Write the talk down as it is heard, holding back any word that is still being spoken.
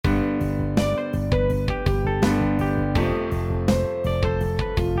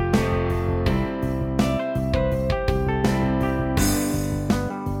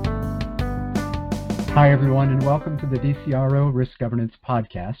Hi, everyone, and welcome to the DCRO Risk Governance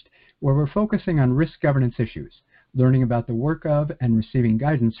Podcast, where we're focusing on risk governance issues, learning about the work of and receiving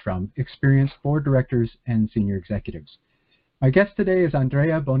guidance from experienced board directors and senior executives. My guest today is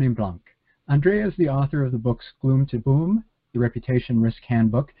Andrea Bonime-Blanc. Andrea is the author of the books Gloom to Boom, The Reputation Risk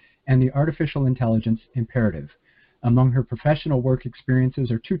Handbook, and The Artificial Intelligence Imperative. Among her professional work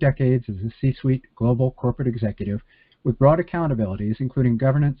experiences are 2 decades as a C-suite global corporate executive with broad accountabilities, including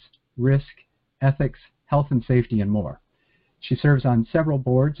governance, risk, ethics, health and safety, and more. She serves on several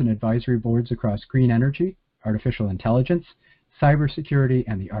boards and advisory boards across green energy, artificial intelligence, cybersecurity,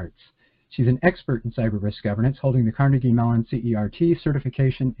 and the arts. She's an expert in cyber risk governance, holding the Carnegie Mellon CERT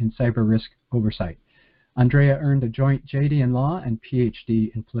certification in cyber risk oversight. Andrea earned a joint JD in law and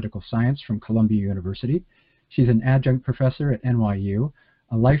PhD in political science from Columbia University. She's an adjunct professor at NYU,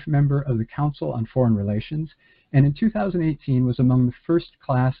 a life member of the Council on Foreign Relations, and in 2018 was among the first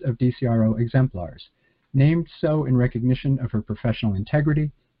class of DCRO exemplars, named so in recognition of her professional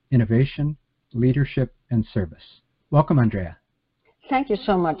integrity, innovation, leadership, and service. Welcome, Andrea. Thank you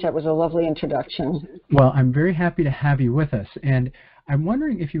so much. That was a lovely introduction. Well, I'm very happy to have you with us, and I'm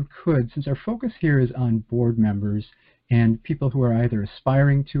wondering if you could, since our focus here is on board members and people who are either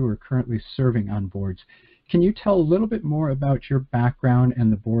aspiring to or currently serving on boards, can you tell a little bit more about your background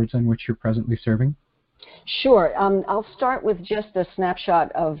and the boards on which you're presently serving? Sure. I'll start with just a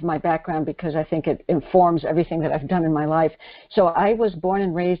snapshot of my background because I think it informs everything that I've done in my life. So I was born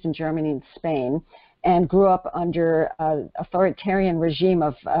and raised in Germany and Spain and grew up under authoritarian regime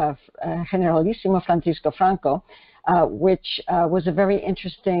of Generalissimo Francisco Franco, which was a very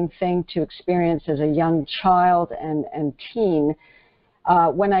interesting thing to experience as a young child and teen.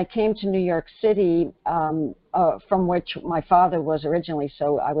 When I came to New York City, from which my father was originally,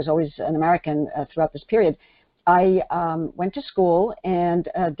 so I was always an American throughout this period, I went to school and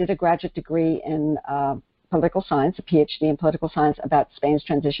did a graduate degree in political science, a PhD in political science about Spain's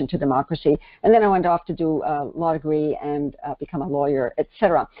transition to democracy, and then I went off to do a law degree and become a lawyer,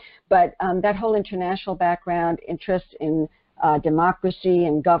 etc. But that whole international background, interest in democracy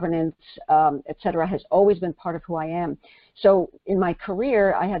and governance, etc., has always been part of who I am. So in my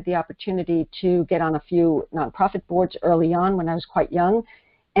career, I had the opportunity to get on a few nonprofit boards early on when I was quite young,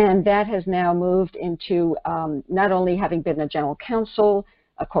 and that has now moved into not only having been a general counsel,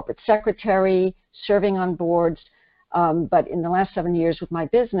 a corporate secretary, serving on boards, but in the last 7 years with my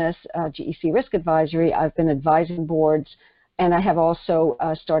business, GEC Risk Advisory, I've been advising boards, and I have also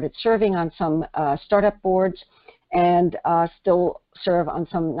started serving on some startup boards and still serve on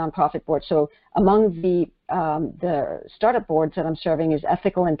some nonprofit boards. So among the startup boards that I'm serving is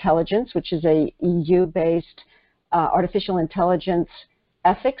Ethical Intelligence, which is a EU-based artificial intelligence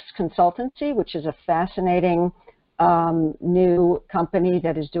ethics consultancy, which is a fascinating new company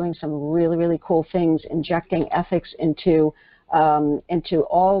that is doing some really, really cool things, injecting ethics into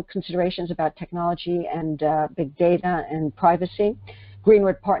all considerations about technology and big data and privacy.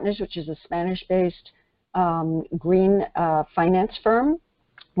 Greenwood Partners, which is a Spanish-based green finance firm,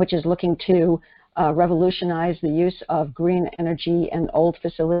 which is looking to revolutionize the use of green energy and old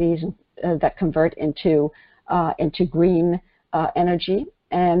facilities that convert into green energy.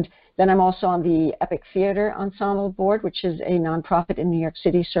 And then I'm also on the Epic Theater Ensemble Board, which is a nonprofit in New York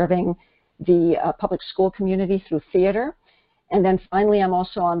City serving the public school community through theater. And then finally, I'm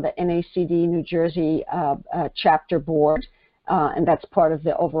also on the NACD New Jersey chapter board, and that's part of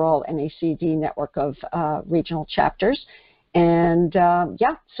the overall NACD network of regional chapters. And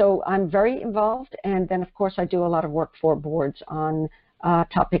yeah, so I'm very involved, and then of course I do a lot of work for boards on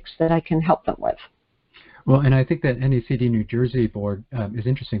topics that I can help them with. Well, and I think that NACD New Jersey board is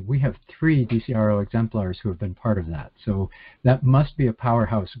interesting. We have 3 DCRO exemplars who have been part of that, so that must be a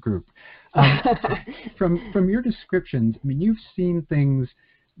powerhouse group. From your descriptions, I mean, you've seen things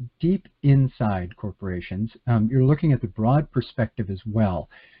deep inside corporations. You're looking at the broad perspective as well.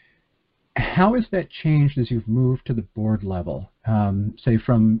 How has that changed as you've moved to the board level, say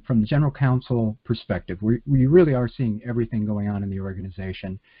from the general counsel perspective, where you really are seeing everything going on in the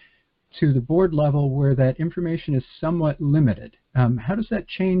organization, to the board level where that information is somewhat limited? How does that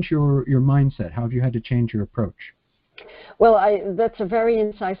change your mindset? How have you had to change your approach? Well, that's a very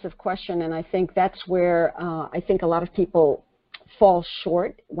incisive question, and I think that's where I think a lot of people fall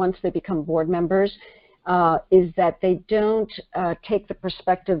short once they become board members, is that they don't take the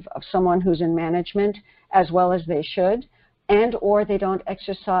perspective of someone who's in management as well as they should, and or they don't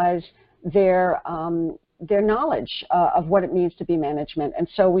exercise their knowledge of what it means to be management. And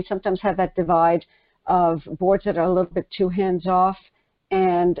so we sometimes have that divide of boards that are a little bit too hands-off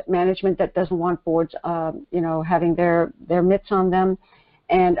and management that doesn't want boards, having their mitts on them.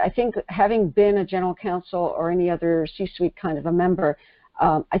 And I think having been a general counsel or any other C-suite kind of a member,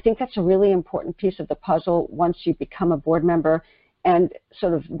 I think that's a really important piece of the puzzle once you become a board member, and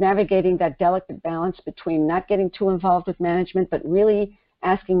sort of navigating that delicate balance between not getting too involved with management, but really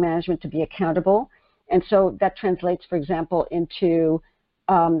asking management to be accountable. And so that translates, for example, into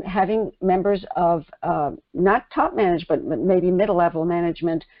having members of not top management, but maybe middle-level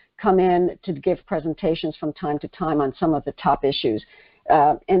management come in to give presentations from time to time on some of the top issues.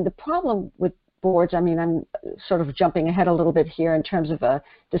 And the problem with boards, I mean, I'm sort of jumping ahead a little bit here in terms of a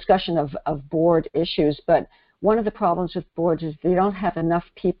discussion of board issues, but one of the problems with boards is they don't have enough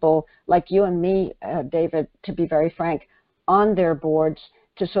people like you and me, David, to be very frank, on their boards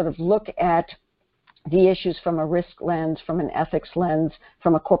to sort of look at the issues from a risk lens, from an ethics lens,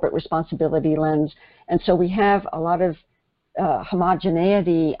 from a corporate responsibility lens. And so we have a lot of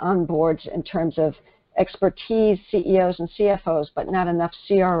homogeneity on boards in terms of expertise, CEOs and CFOs, but not enough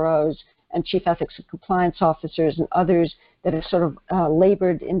CROs and chief ethics and compliance officers and others that have sort of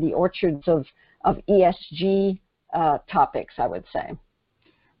labored in the orchards of ESG topics, I would say.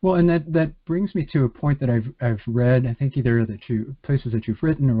 Well, and that brings me to a point that I've read, I think either places that you've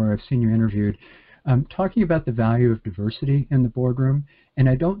written or I've seen you interviewed, talking about the value of diversity in the boardroom. And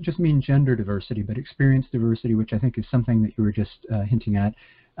I don't just mean gender diversity, but experience diversity, which I think is something that you were just hinting at,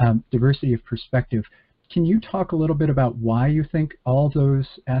 diversity of perspective. Can you talk a little bit about why you think all those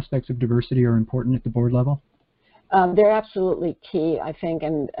aspects of diversity are important at the board level? They're absolutely key, I think,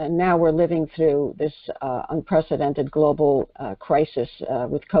 and now we're living through this unprecedented global crisis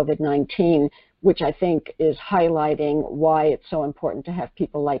with COVID-19, which I think is highlighting why it's so important to have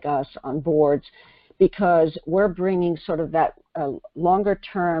people like us on boards, because we're bringing sort of that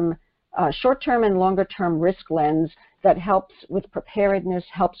longer-term, short-term and longer-term risk lens that helps with preparedness,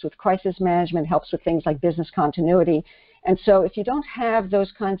 helps with crisis management, helps with things like business continuity. And so if you don't have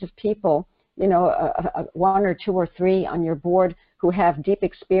those kinds of people, you know, one or two or three on your board who have deep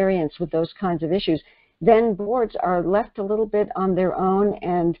experience with those kinds of issues, then boards are left a little bit on their own.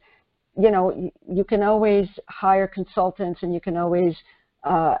 And, you know, you can always hire consultants and you can always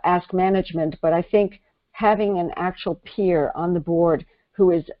ask management, but I think having an actual peer on the board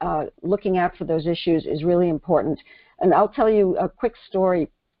who is looking out for those issues is really important. And I'll tell you a quick story.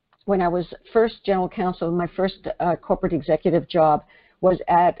 When I was first general counsel, my first corporate executive job was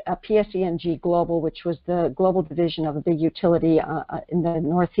at PSE&G Global, which was the global division of a big utility in the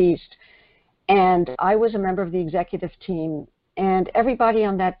Northeast. And I was a member of the executive team, and everybody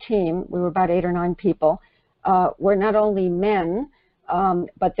on that team, we were about 8 or 9 people, were not only men,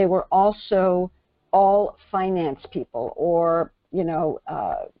 but they were also all finance people, or, you know,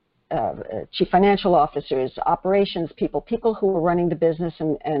 chief financial officers, operations people, people who were running the business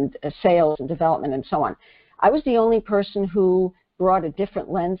and sales and development and so on. I was the only person who brought a different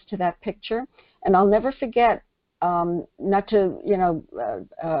lens to that picture. And I'll never forget, not to, you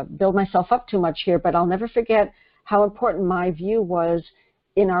know, build myself up too much here, but I'll never forget how important my view was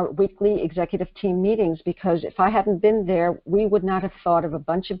in our weekly executive team meetings, because if I hadn't been there, we would not have thought of a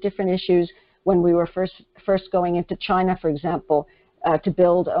bunch of different issues when we were first going into China, for example, to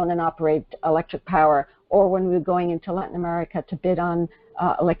build, own, and operate electric power, or when we were going into Latin America to bid on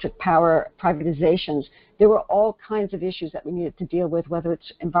electric power privatizations. There were all kinds of issues that we needed to deal with, whether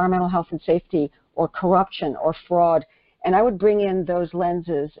it's environmental health and safety or corruption or fraud. And I would bring in those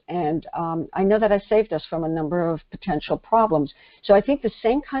lenses, and I know that I saved us from a number of potential problems. So I think the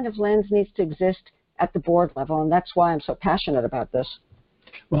same kind of lens needs to exist at the board level, and that's why I'm so passionate about this.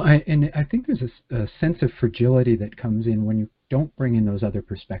 Well, I think there's a sense of fragility that comes in when you don't bring in those other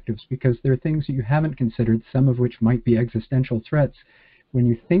perspectives, because there are things that you haven't considered, some of which might be existential threats. When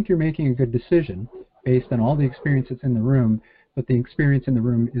you think you're making a good decision based on all the experience that's in the room, but the experience in the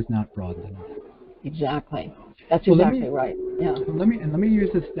room is not broad enough. Exactly. That's exactly right. Yeah. Let me use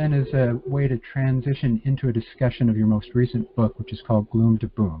this then as a way to transition into a discussion of your most recent book, which is called Gloom to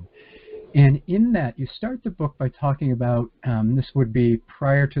Boom. And in that, you start the book by talking about, this would be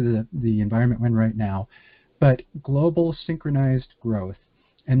prior to the environment we're in right now, but global synchronized growth.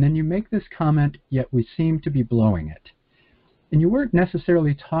 And then you make this comment, yet we seem to be blowing it. And you weren't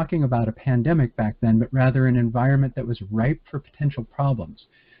necessarily talking about a pandemic back then, but rather an environment that was ripe for potential problems.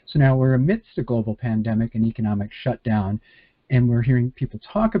 So now we're amidst a global pandemic and economic shutdown, and we're hearing people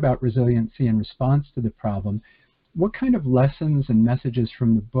talk about resiliency in response to the problem. What kind of lessons and messages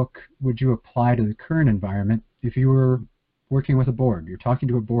from the book would you apply to the current environment if you were working with a board? You're talking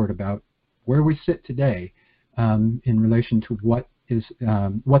to a board about where we sit today in relation to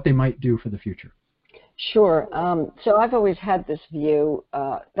what they might do for the future. Sure. So I've always had this view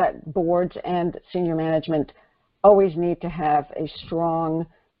that boards and senior management always need to have a strong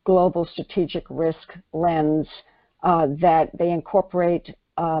global strategic risk lens that they incorporate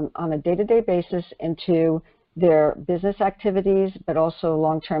on a day-to-day basis into their business activities, but also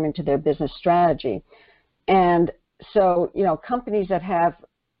long-term into their business strategy. And so, companies that have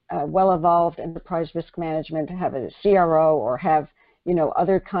well-evolved enterprise risk management have a CRO or have,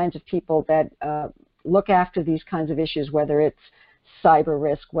 other kinds of people that look after these kinds of issues, whether it's cyber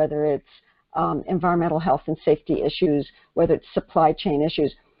risk, whether it's environmental health and safety issues, whether it's supply chain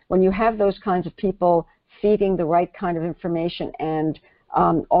issues. When you have those kinds of people feeding the right kind of information and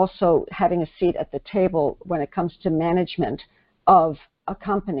also having a seat at the table when it comes to management of a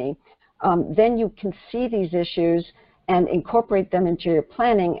company, then you can see these issues and incorporate them into your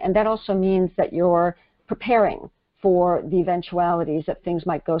planning, and that also means that you're preparing for the eventualities that things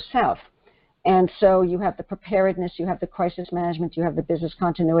might go south. And so you have the preparedness, you have the crisis management, you have the business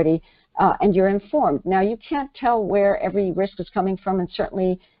continuity, and you're informed. Now, you can't tell where every risk is coming from, and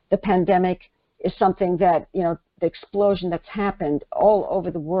certainly the pandemic is something that, the explosion that's happened all over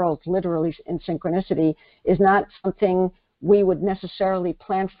the world, literally in synchronicity, is not something we would necessarily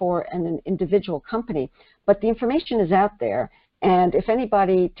plan for in an individual company. But the information is out there, and if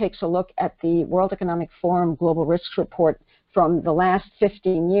anybody takes a look at the World Economic Forum Global Risks Report from the last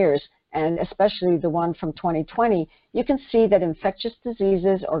 15 years, and especially the one from 2020, you can see that infectious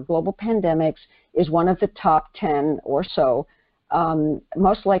diseases or global pandemics is one of the top 10 or so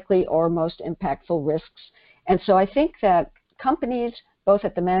most likely or most impactful risks. And so I think that companies, both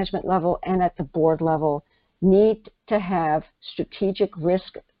at the management level and at the board level, need to have strategic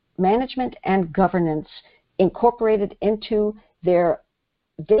risk management and governance incorporated into their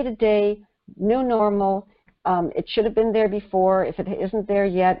day-to-day new normal. It should have been there before. If it isn't there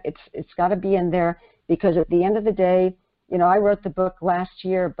yet, it's got to be in there, because at the end of the day, I wrote the book last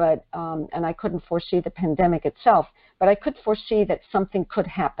year, but and I couldn't foresee the pandemic itself, but I could foresee that something could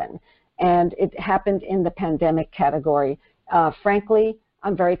happen, and it happened in the pandemic category. Frankly,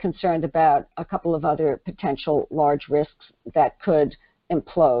 I'm very concerned about a couple of other potential large risks that could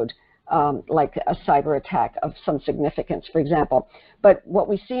implode, like a cyber attack of some significance, for example. But what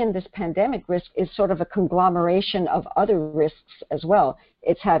we see in this pandemic risk is sort of a conglomeration of other risks as well.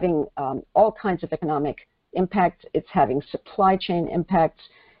 It's having all kinds of economic impact. It's having supply chain impacts.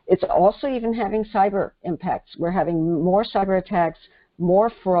 It's also even having cyber impacts. We're having more cyber attacks,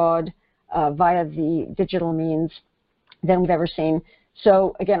 more fraud via the digital means than we've ever seen.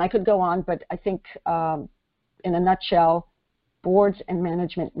 So again, I could go on, but I think in a nutshell, boards and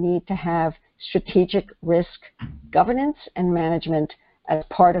management need to have strategic risk governance and management as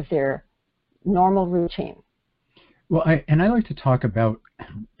part of their normal routine. Well, I like to talk about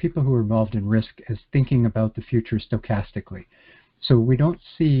people who are involved in risk as thinking about the future stochastically. So we don't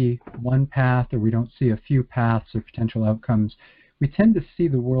see one path, or we don't see a few paths or potential outcomes. We tend to see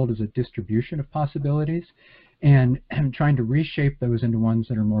the world as a distribution of possibilities, and trying to reshape those into ones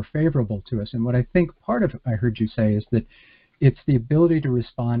that are more favorable to us. And what I think part of I heard you say is that it's the ability to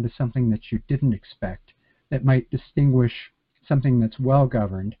respond to something that you didn't expect that might distinguish something that's well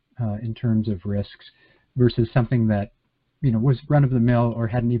governed in terms of risks versus something that was run-of-the-mill or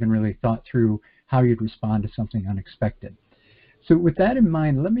hadn't even really thought through how you'd respond to something unexpected. So with that in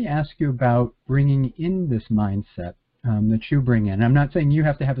mind, let me ask you about bringing in this mindset that you bring in. I'm not saying you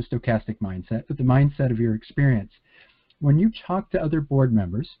have to have a stochastic mindset, but the mindset of your experience. When you talk to other board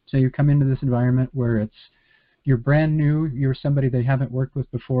members, so you come into this environment where you're brand new, you're somebody they haven't worked with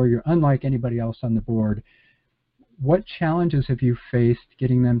before, you're unlike anybody else on the board, what challenges have you faced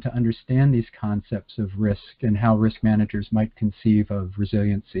getting them to understand these concepts of risk and how risk managers might conceive of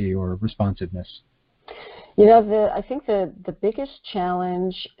resiliency or responsiveness? I think the biggest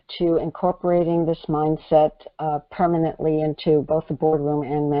challenge to incorporating this mindset permanently into both the boardroom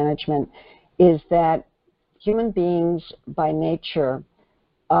and management is that human beings by nature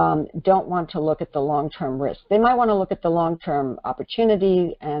don't want to look at the long-term risk. They might want to look at the long-term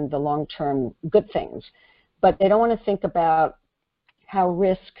opportunity and the long-term good things, but they don't want to think about how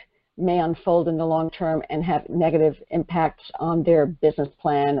risk may unfold in the long term and have negative impacts on their business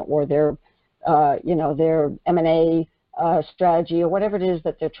plan or their their M&A strategy or whatever it is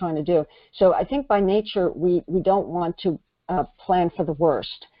that they're trying to do. So I think by nature we don't want to plan for the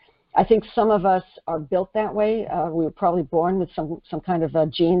worst. I think some of us are built that way. We were probably born with some kind of a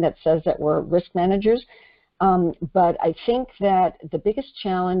gene that says that we're risk managers. But I think that the biggest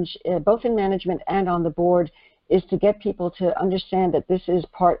challenge, both in management and on the board, is to get people to understand that this is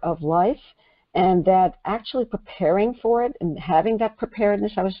part of life, and that actually preparing for it and having that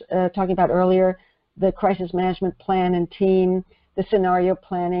preparedness I was talking about earlier, the crisis management plan and team, the scenario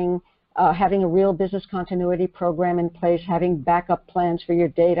planning, having a real business continuity program in place, having backup plans for your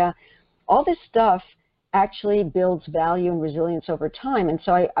data. All this stuff actually builds value and resilience over time. And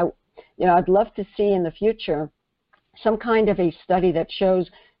so I'd love to see in the future some kind of a study that shows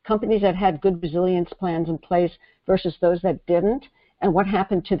companies that had good resilience plans in place versus those that didn't, and what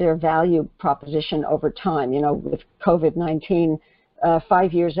happened to their value proposition over time. With COVID-19,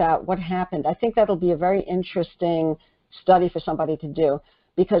 5 years out, what happened? I think that'll be a very interesting study for somebody to do,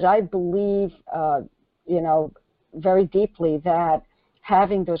 because I believe, very deeply that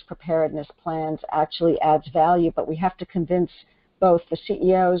having those preparedness plans actually adds value, but we have to convince both the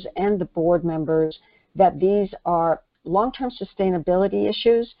CEOs and the board members that these are long-term sustainability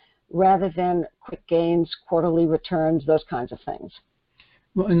issues rather than quick gains, quarterly returns, those kinds of things.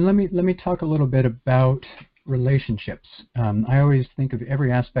 Well, and let me talk a little bit about relationships. I always think of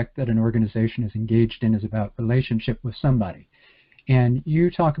every aspect that an organization is engaged in as about relationship with somebody. And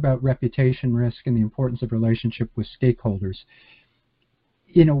you talk about reputation risk and the importance of relationship with stakeholders.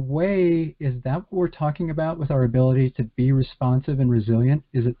 In a way, is that what we're talking about with our ability to be responsive and resilient?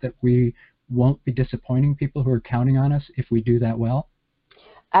 Is it that we won't be disappointing people who are counting on us if we do that well?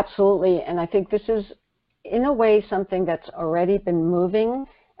 Absolutely. And I think this is, in a way, something that's already been moving,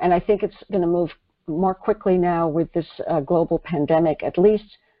 and I think it's going to move more quickly now with this global pandemic. At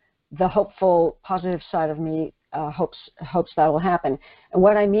least the hopeful, positive side of me hopes that will happen. And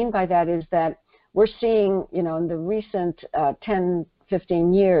what I mean by that is that we're seeing, in the recent 10,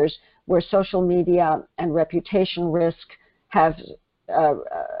 15 years, where social media and reputation risk have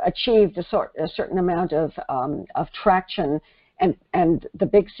achieved a certain amount of traction, and the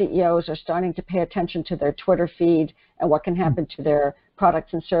big CEOs are starting to pay attention to their Twitter feed and what can happen to their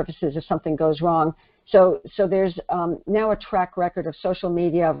products and services if something goes wrong. So there's now a track record of social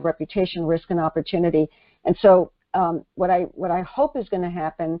media, of reputation risk and opportunity. And so what I hope is going to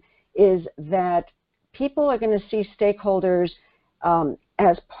happen is that people are going to see stakeholders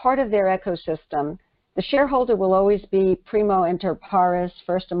as part of their ecosystem. The shareholder will always be primo inter pares,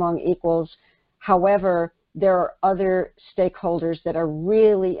 first among equals. However, there are other stakeholders that are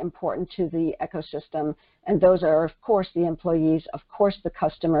really important to the ecosystem, and those are, of course, the employees, of course, the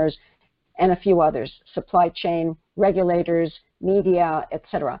customers, and a few others: supply chain, regulators, media,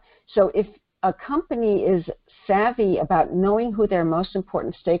 etc. So if a company is savvy about knowing who their most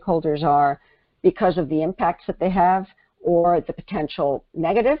important stakeholders are because of the impacts that they have, or the potential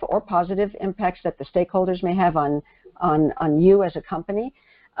negative or positive impacts that the stakeholders may have on you as a company,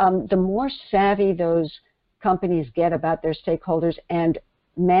 the more savvy those companies get about their stakeholders and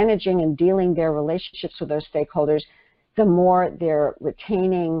managing and dealing their relationships with those stakeholders, the more they're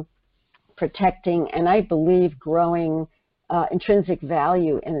retaining, protecting, and I believe growing intrinsic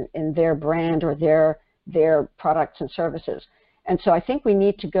value in their brand or their products and services. And so I think we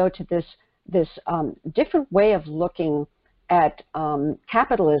need to go to this different way of looking at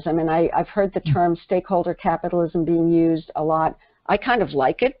capitalism, and I've heard the term stakeholder capitalism being used a lot. I kind of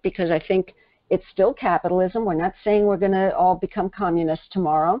like it because I think it's still capitalism. We're not saying we're going to all become communists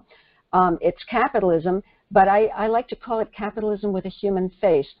tomorrow. It's capitalism, but I like to call it capitalism with a human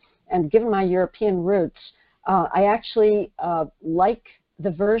face. And given my European roots, I actually like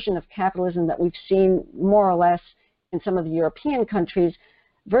the version of capitalism that we've seen more or less in some of the European countries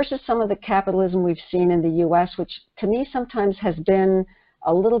versus some of the capitalism we've seen in the U.S., which to me sometimes has been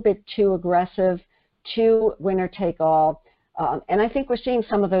a little bit too aggressive, too winner-take-all. And I think we're seeing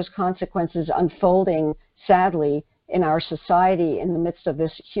some of those consequences unfolding, sadly, in our society in the midst of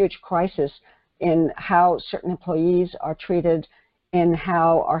this huge crisis in how certain employees are treated, in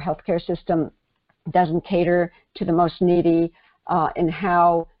how our healthcare system doesn't cater to the most needy, in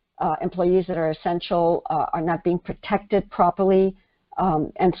how employees that are essential are not being protected properly,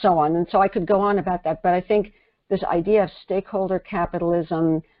 and so on. And so I could go on about that, but I think this idea of stakeholder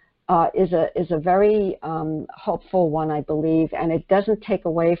capitalism is a very hopeful one, I believe, and it doesn't take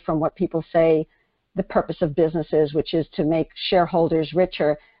away from what people say the purpose of business is, which is to make shareholders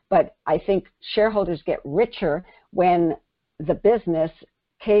richer. But I think shareholders get richer when the business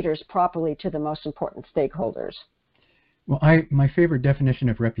caters properly to the most important stakeholders. Well, my favorite definition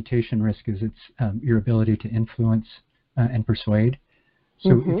of reputation risk is it's your ability to influence and persuade.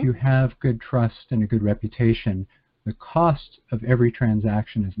 So if you have good trust and a good reputation, the cost of every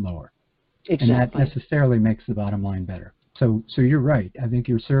transaction is lower. Exactly. And that necessarily makes the bottom line better. So you're right. I think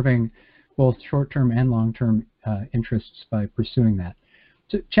you're serving both short-term and long-term interests by pursuing that.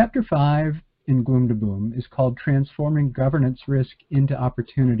 So Chapter 5 in Gloom to Boom is called Transforming Governance Risk into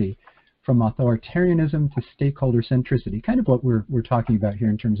Opportunity from Authoritarianism to Stakeholder Centricity, kind of what we're talking about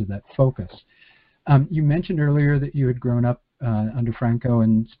here in terms of that focus. You mentioned earlier that you had grown up under Franco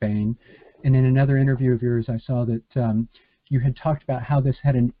in Spain. And in another interview of yours, I saw that you had talked about how this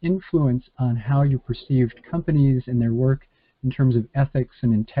had an influence on how you perceived companies and their work in terms of ethics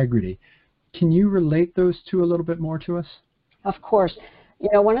and integrity. Can you relate those two a little bit more to us? Of course. You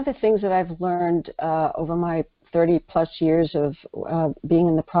know, one of the things that I've learned over my 30-plus years of being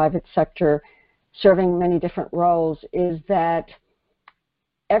in the private sector, serving many different roles, is that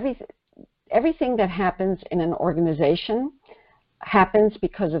everything that happens in an organization happens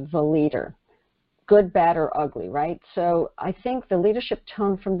because of the leader, good, bad, or ugly, right? So I think the leadership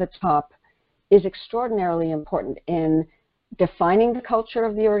tone from the top is extraordinarily important in defining the culture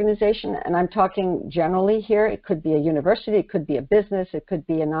of the organization, and I'm talking generally here. It could be a university, it could be a business, it could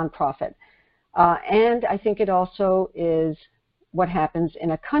be a nonprofit. And I think it also is what happens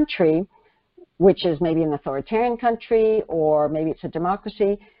in a country, which is maybe an authoritarian country or maybe it's a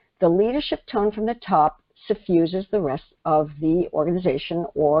democracy. The leadership tone from the top suffuses the rest of the organization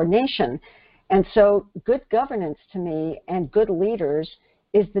or nation. And so good governance to me and good leaders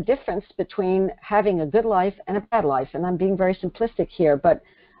is the difference between having a good life and a bad life. And I'm being very simplistic here, but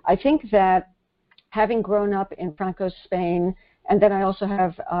I think that having grown up in Franco's Spain, and then I also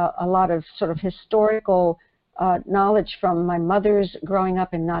have a lot of sort of historical knowledge from my mother's growing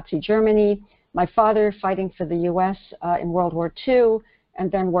up in Nazi Germany, my father fighting for the U.S. In World War II,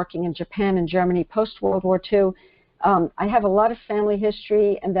 and then working in Japan and Germany post-World War II. I have a lot of family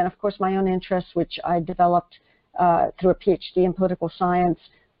history, and then, of course, my own interests, which I developed through a PhD in political science,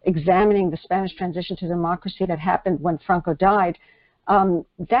 examining the Spanish transition to democracy that happened when Franco died.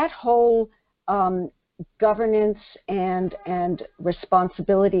 That whole governance and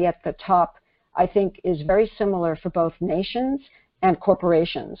responsibility at the top, I think, is very similar for both nations and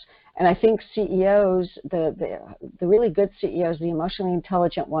corporations. And I think CEOs, the really good CEOs, the emotionally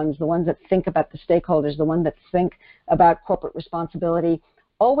intelligent ones, the ones that think about the stakeholders, the ones that think about corporate responsibility,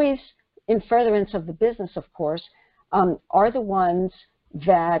 always in furtherance of the business, of course, are the ones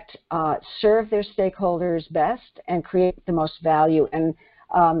that serve their stakeholders best and create the most value. And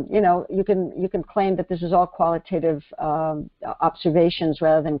you know, you can claim that this is all qualitative observations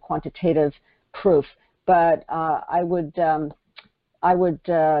rather than quantitative proof, but I would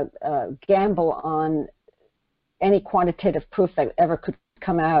gamble on any quantitative proof that ever could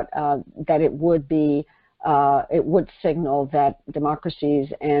come out that it would signal that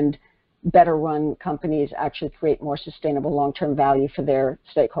democracies and better run companies actually create more sustainable long-term value for their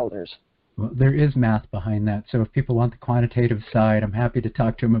stakeholders. Well, there is math behind that, so if people want the quantitative side, I'm happy to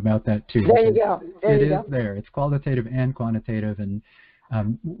talk to them about that too. There you go. It is there. It's qualitative and quantitative, and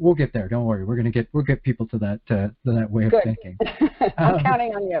we'll get there. Don't worry. We'll get people to that way of thinking. I'm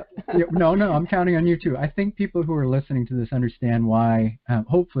counting on you. No, I'm counting on you too. I think people who are listening to this understand why.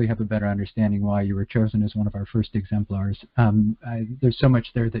 Hopefully, have a better understanding why you were chosen as one of our first exemplars. There's so much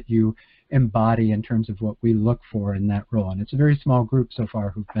there that you embody in terms of what we look for in that role, and it's a very small group so far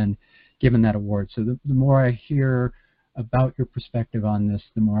who've been given that award. So the more I hear about your perspective on this,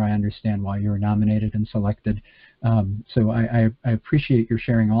 the more I understand why you were nominated and selected. So I appreciate your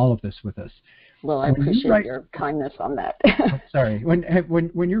sharing all of this with us. Well, I appreciate your kindness on that. Sorry.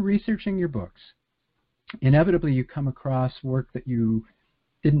 When you're researching your books, inevitably you come across work that you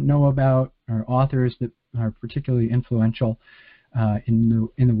didn't know about or authors that are particularly influential in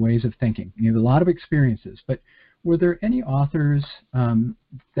the ways of thinking. You have a lot of experiences, but were there any authors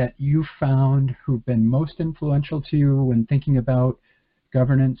that you found who've been most influential to you when thinking about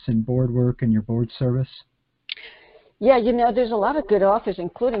governance and board work and your board service? Yeah, you know, there's a lot of good authors,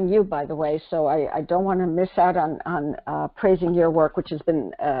 including you, by the way, so I don't want to miss out on praising your work, which has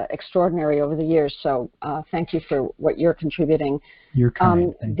been extraordinary over the years, so thank you for what you're contributing. You're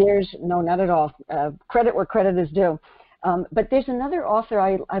kind. No, not at all. Credit where credit is due. But there's another author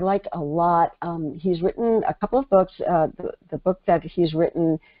I like a lot. He's written a couple of books. The book that he's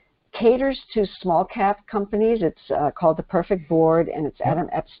written caters to small cap companies. It's called The Perfect Board, and it's Adam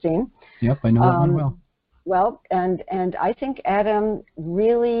Epstein. Yep, I know that one well. Well, and I think Adam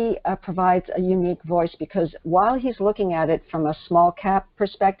really provides a unique voice, because while he's looking at it from a small cap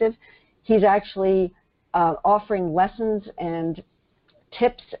perspective, he's actually offering lessons and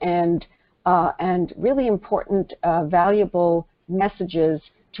tips and really important, valuable messages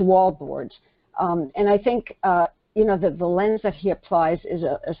to all boards. And I think, you know, the lens that he applies is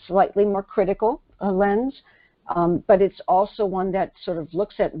a slightly more critical lens, but it's also one that sort of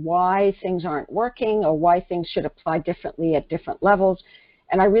looks at why things aren't working or why things should apply differently at different levels.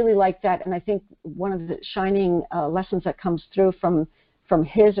 And I really like that. And I think one of the shining lessons that comes through from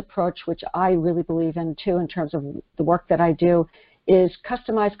his approach, which I really believe in too in terms of the work that I do, is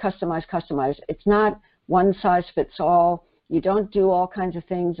customize, customize, customize. It's not one size fits all. You don't do all kinds of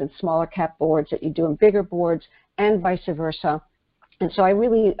things in smaller cap boards that you do in bigger boards, and vice versa. And so I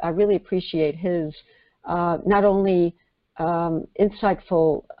really appreciate his not only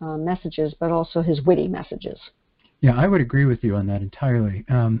insightful messages, but also his witty messages. Yeah, I would agree with you on that entirely.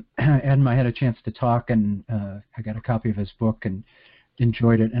 Ed and I had a chance to talk, and I got a copy of his book and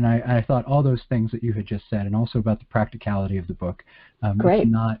enjoyed it. And I thought all those things that you had just said, and also about the practicality of the book. Great.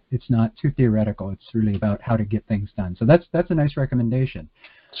 It's not too theoretical. It's really about how to get things done. So that's a nice recommendation.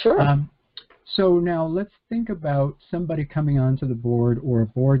 Sure. So now let's think about somebody coming onto the board, or a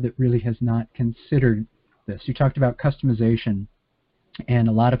board that really has not considered this. You talked about customization, and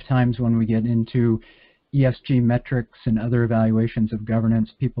a lot of times when we get into ESG metrics and other evaluations of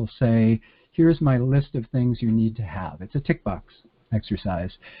governance, people say, here's my list of things you need to have. It's a tick box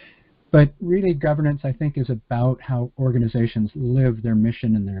exercise. But really, governance, I think, is about how organizations live their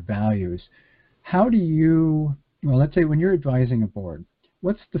mission and their values. How do you, well, let's say when you're advising a board,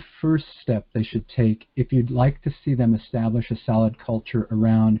 what's the first step they should take if you'd like to see them establish a solid culture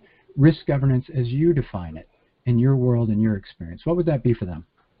around risk governance as you define it in your world and your experience? What would that be for them?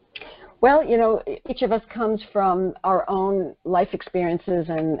 Well, you know, each of us comes from our own life experiences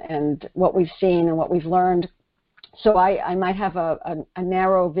and what we've seen and what we've learned. So I might have a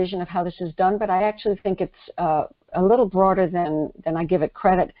narrow vision of how this is done, but I actually think it's a little broader than I give it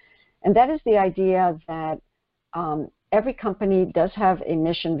credit. And that is the idea that every company does have a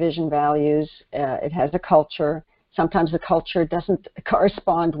mission, vision, values. It has a culture. Sometimes the culture doesn't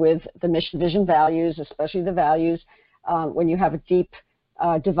correspond with the mission, vision, values, especially the values. When you have a deep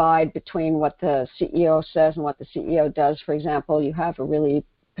divide between what the CEO says and what the CEO does, for example, you have a really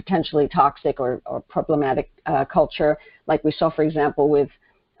potentially toxic or problematic culture, like we saw, for example, with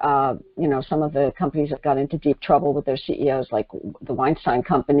you know, some of the companies that got into deep trouble with their CEOs, like the Weinstein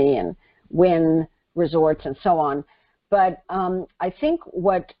Company and Wynn Resorts and so on. But I think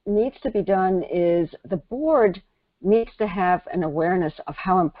what needs to be done is the board needs to have an awareness of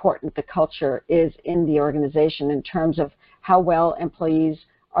how important the culture is in the organization in terms of how well employees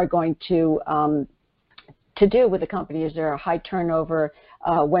are going to do with the company. Is there a high turnover?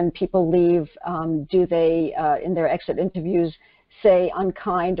 When people leave, do they, in their exit interviews, say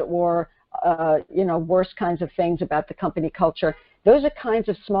unkind or you know, worse kinds of things about the company culture? Those are kinds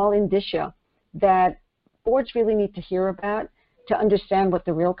of small indicia that boards really need to hear about to understand what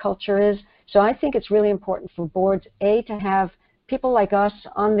the real culture is. So I think it's really important for boards, A, to have people like us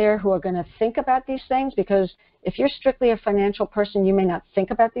on there who are going to think about these things, because if you're strictly a financial person, you may not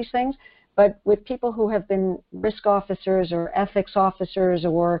think about these things. But with people who have been risk officers or ethics officers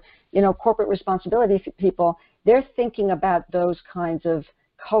or, you know, corporate responsibility people, they're thinking about those kinds of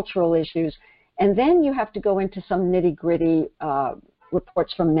cultural issues. And then you have to go into some nitty-gritty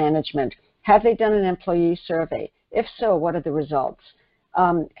reports from management. Have they done an employee survey? If so, what are the results?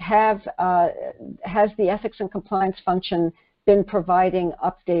 Has the ethics and compliance function been providing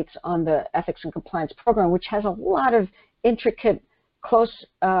updates on the ethics and compliance program, which has a lot of intricate, close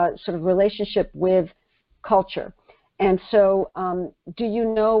sort of relationship with culture? And so do you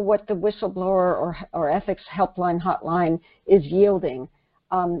know what the whistleblower or ethics helpline hotline is yielding?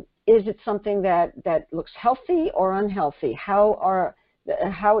 Is it something that looks healthy or unhealthy? How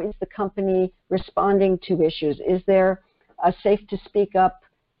is the company responding to issues? Is there a safe to speak up,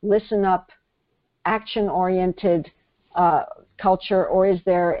 listen up, action-oriented culture, or is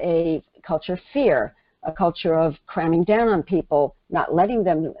there a culture of fear, a culture of cramming down on people, not letting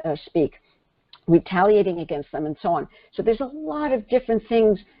them speak, retaliating against them, and so on? So there's a lot of different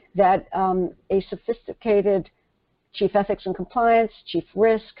things that a sophisticated chief ethics and compliance, chief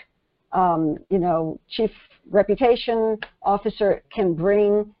risk, you know, chief reputation officer can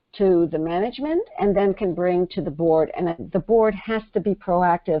bring to the management and then can bring to the board. And the board has to be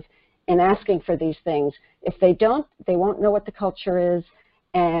proactive in asking for these things. If they don't, they won't know what the culture is,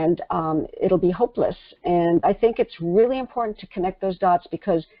 and it'll be hopeless. And I think it's really important to connect those dots,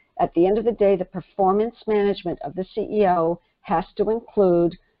 because at the end of the day, the performance management of the CEO has to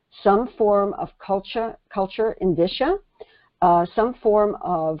include some form of culture indicia, some form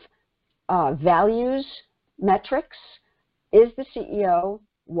of values metrics. Is the CEO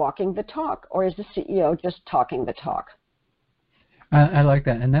walking the talk, or is the CEO just talking the talk? I like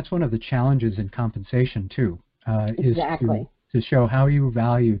that, and that's one of the challenges in compensation too, is to show how you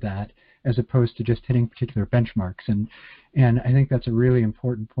value that as opposed to just hitting particular benchmarks. And I think that's a really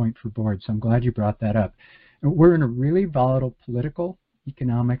important point for boards, so I'm glad you brought that up. We're in a really volatile political,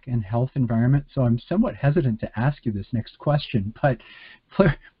 economic, and health environment, so I'm somewhat hesitant to ask you this next question, but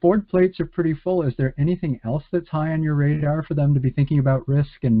board plates are pretty full. Is there anything else that's high on your radar for them to be thinking about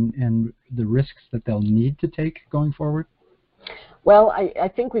risk and the risks that they'll need to take going forward? Well, I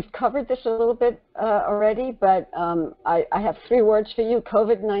think we've covered this a little bit already, but I have 3 words for you: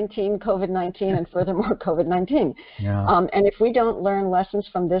 COVID-19, COVID-19, and furthermore, COVID-19. Yeah. And if we don't learn lessons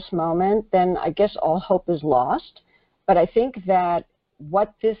from this moment, then I guess all hope is lost. But I think that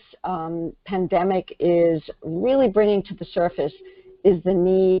what this pandemic is really bringing to the surface is the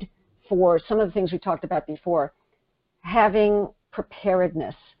need for some of the things we talked about before: having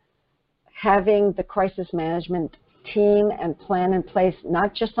preparedness, having the crisis management team and plan in place,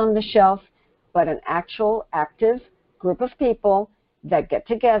 not just on the shelf, but an actual active group of people that get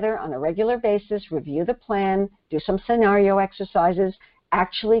together on a regular basis, review the plan, do some scenario exercises,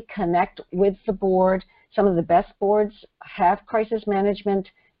 actually connect with the board. Some of the best boards have crisis management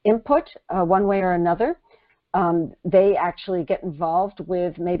input one way or another. They actually get involved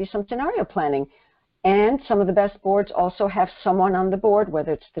with maybe some scenario planning. And some of the best boards also have someone on the board,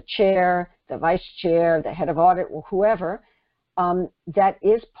 whether it's the chair, the vice chair, the head of audit, or whoever, that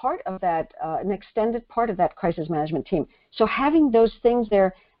is part of that, an extended part of that crisis management team. So having those things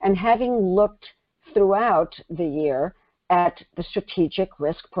there and having looked throughout the year at the strategic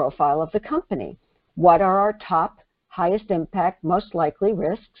risk profile of the company. What are our top, highest impact, most likely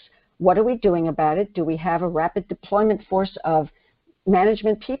risks? What are we doing about it? Do we have a rapid deployment force of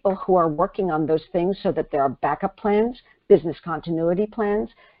management people who are working on those things so that there are backup plans, business continuity plans?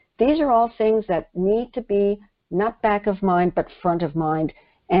 These are all things that need to be not back of mind, but front of mind,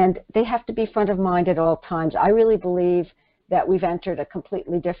 and they have to be front of mind at all times. I really believe that we've entered a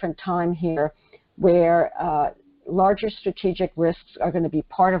completely different time here where larger strategic risks are going to be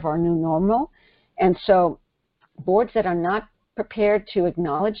part of our new normal, and so boards that are not prepared to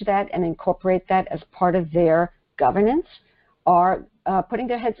acknowledge that and incorporate that as part of their governance are putting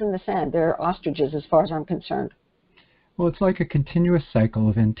their heads in the sand. They're ostriches as far as I'm concerned. Well, it's like a continuous cycle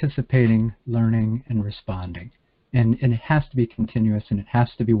of anticipating, learning, and responding. And it has to be continuous, and it has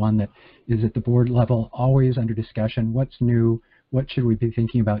to be one that is at the board level, always under discussion. What's new? What should we be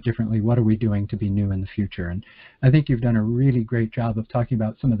thinking about differently? What are we doing to be new in the future? And I think you've done a really great job of talking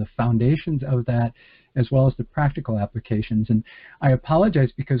about some of the foundations of that, as well as the practical applications. And I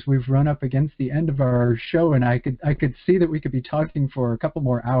apologize because we've run up against the end of our show, and I could see that we could be talking for a couple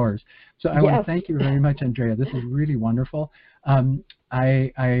more hours. So I want to thank you very much, Andrea. This is really wonderful.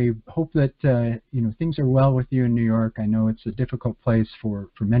 I hope that things are well with you in New York. I know it's a difficult place for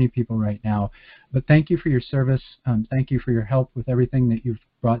many people right now, but thank you for your service. Thank you for your help with everything that you've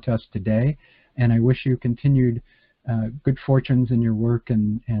brought to us today, and I wish you continued good fortunes in your work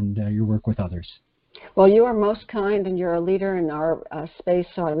and your work with others. Well, you are most kind, and you're a leader in our space,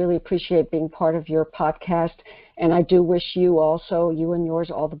 so I really appreciate being part of your podcast. And I do wish you also, you and yours,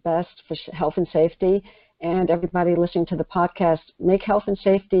 all the best for health and safety. And everybody listening to the podcast, make health and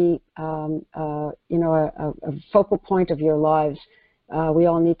safety, a focal point of your lives. We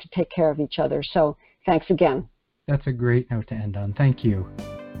all need to take care of each other. So thanks again. That's a great note to end on. Thank you.